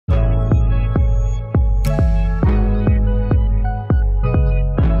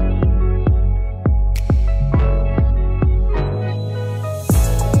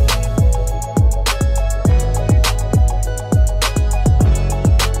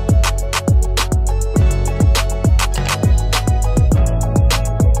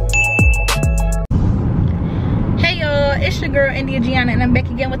India Gianna, and I'm back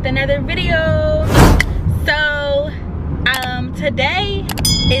again with another video. So today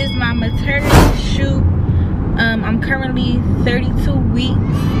is my maternity shoot. I'm currently 32 weeks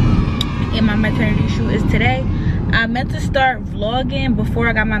and my maternity shoot is today. I meant to start vlogging before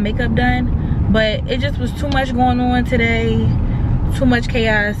I got my makeup done, but it just was too much going on today, too much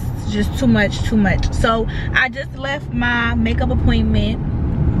chaos, just too much. So I just left my makeup appointment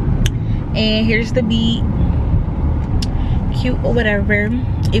and here's the beat, cute or whatever,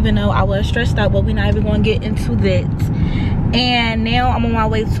 even though I was stressed out, but we're not even going to get into that. And now I'm on my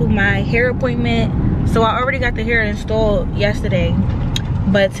way to my hair appointment. So I already got the hair installed yesterday,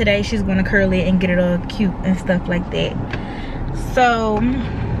 but today she's going to curl it and get it all cute and stuff like that. So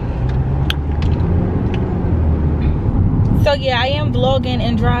yeah, I am vlogging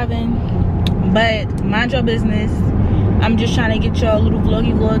and driving, but mind your business. I'm just trying to get y'all a little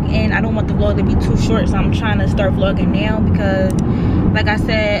vloggy vlog, and I don't want the vlog to be too short, so I'm trying to start vlogging now because, like I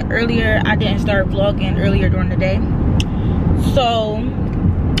said earlier, I didn't start vlogging earlier during the day. So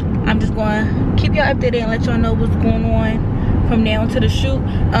I'm just going to keep y'all updated and let y'all know what's going on from now to the shoot.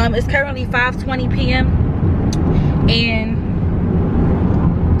 It's currently 5:20 p.m. and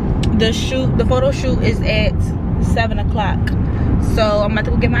the photo shoot is at 7 o'clock. So I'm about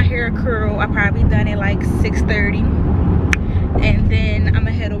to go get my hair curl. I probably done it like 6:30, and then I'm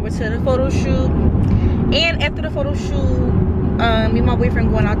gonna head over to the photo shoot. And after the photo shoot, me and my boyfriend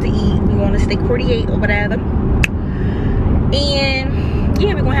going out to eat. We're going to Steak 48 or whatever, and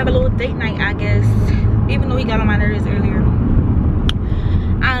yeah, we're gonna have a little date night, I guess, even though he got on my nerves earlier.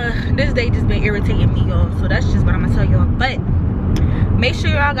 This day just been irritating me, y'all, so that's just what I'm gonna tell y'all. But make sure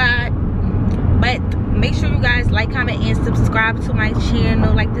you guys like, comment, and subscribe to my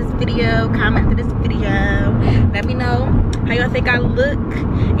channel. Like this video, comment to this video, let me know how y'all think I look.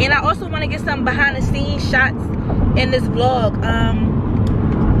 And I also want to get some behind the scenes shots in this vlog.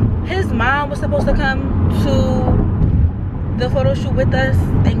 His mom was supposed to come to the photo shoot with us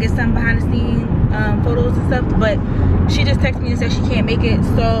and get some behind the scenes photos and stuff, but she just texted me and said she can't make it.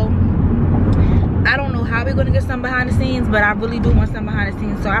 So I don't know how we're gonna get some behind the scenes, but I really do want some behind the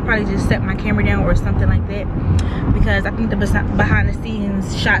scenes. So I probably just set my camera down or something like that, because I think the behind the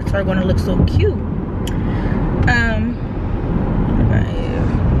scenes shots are gonna look so cute.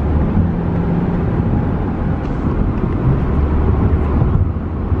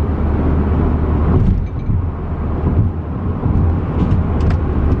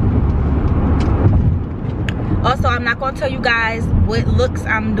 Also, I'm not gonna tell you guys what looks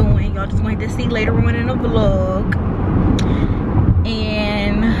I'm doing. Y'all just going to see later on in the vlog.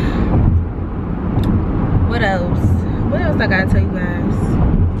 And what else I gotta tell you guys?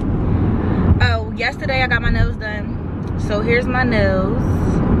 Oh, yesterday I got my nails done. So here's my nails.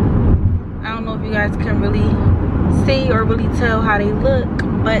 I don't know if you guys can really see or really tell how they look,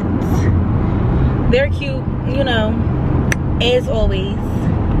 but they're cute, you know, as always.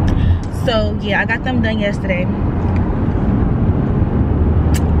 So yeah, I got them done yesterday.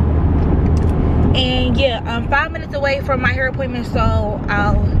 And yeah, I'm 5 minutes away from my hair appointment, so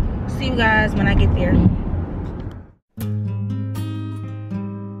I'll see you guys when I get there.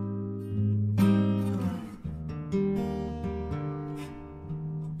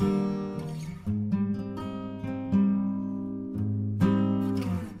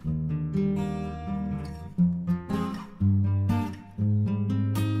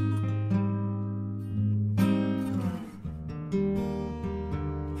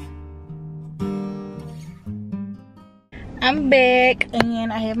 I'm back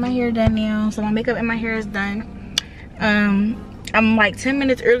and I have my hair done now, so my makeup and my hair is done. I'm like 10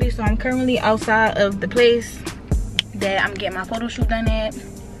 minutes early, so I'm currently outside of the place that I'm getting my photo shoot done at.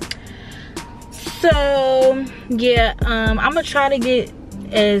 So yeah, I'm gonna try to get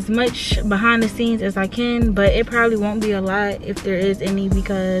as much behind the scenes as I can, but it probably won't be a lot if there is any,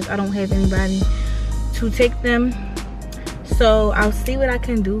 because I don't have anybody to take them. So I'll see what I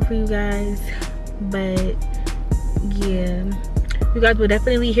can do for you guys, but yeah, you guys will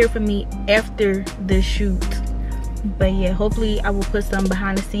definitely hear from me after the shoot. But yeah, hopefully I will put some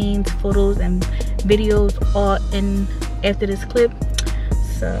behind the scenes photos and videos all in after this clip.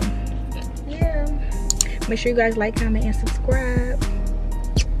 So yeah, make sure you guys like, comment, and subscribe.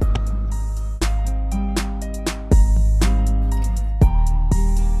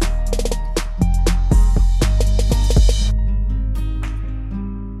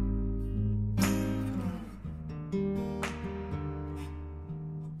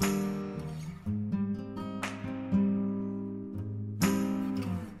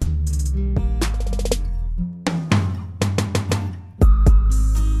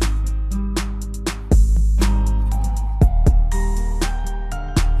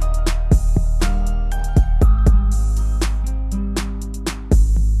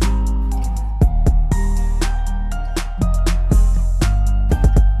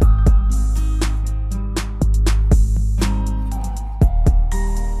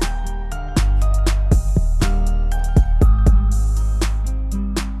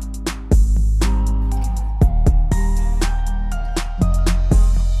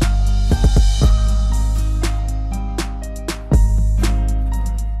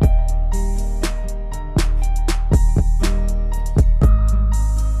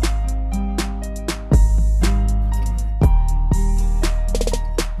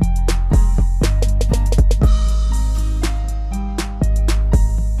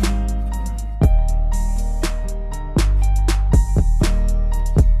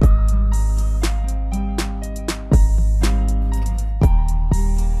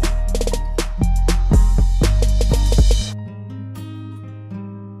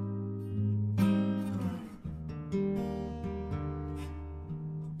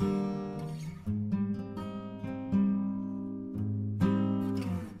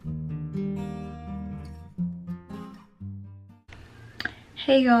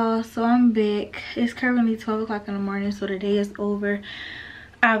 Hey y'all, so I'm back. It's currently 12 o'clock in the morning, so the day is over.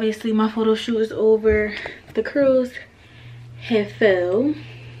 Obviously my photo shoot is over. The curls have fell.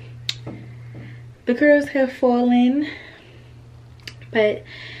 The curls have fallen, but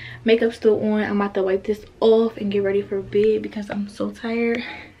makeup's still on. I'm about to wipe this off and get ready for bed because I'm so tired.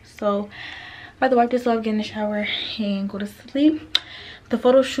 So I'm about to wipe this off, get in the shower, and go to sleep. The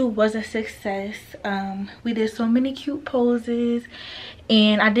photo shoot was a success. We did so many cute poses,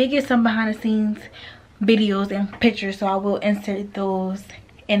 and I did get some behind the scenes videos and pictures, so I will insert those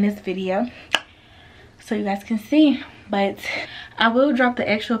in this video so you guys can see. But I will drop the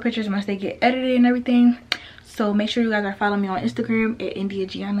actual pictures once they get edited and everything. So make sure you guys are following me on Instagram at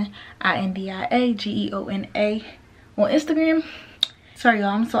IndiaGeona, INDIAGEONA on Instagram. Sorry y'all,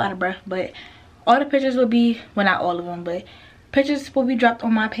 I'm so out of breath, but all the pictures will be, well not all of them, but pictures will be dropped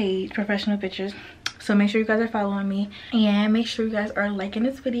on my page, professional pictures. So make sure you guys are following me, and make sure you guys are liking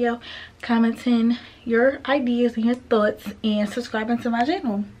this video, commenting your ideas and your thoughts, and subscribing to my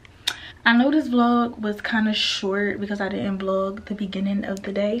channel. I know this vlog was kind of short because I didn't vlog the beginning of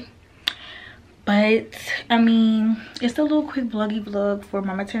the day, but I mean, it's a little quick vloggy vlog for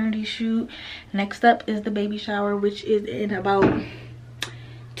my maternity shoot. Next up is the baby shower, which is in about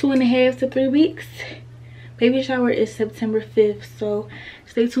 2.5 to 3 weeks. Baby shower is September 5th, so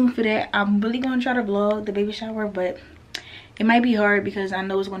stay tuned for that. I'm really gonna try to vlog the baby shower, but it might be hard because I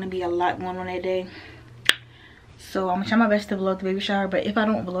know it's going to be a lot going on that day. So I'm gonna try my best to vlog the baby shower, but if I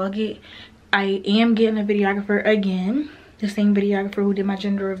don't vlog it, I am getting a videographer again, the same videographer who did my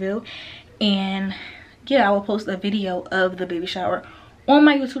gender reveal. And yeah, I will post a video of the baby shower on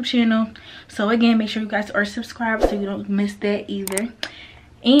my YouTube channel. So again, make sure you guys are subscribed so you don't miss that either.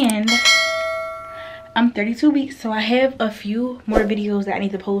 And I'm 32 weeks, so I have a few more videos that I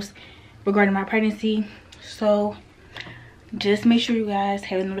need to post regarding my pregnancy. So just make sure you guys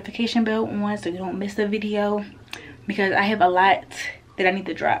have the notification bell on so you don't miss a video, because I have a lot that I need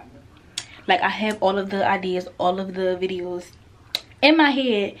to drop. Like, I have all of the ideas, all of the videos in my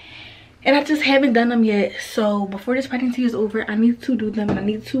head, and I just haven't done them yet. So before this pregnancy is over, I need to do them, and I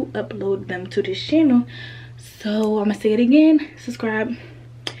need to upload them to this channel. So I'm gonna say it again, subscribe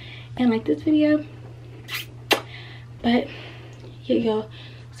and like this video. But yeah y'all,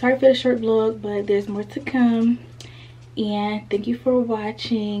 sorry for the short vlog, but there's more to come, and thank you for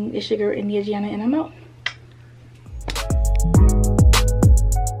watching. It's your girl IndiaGeona, and I'm out.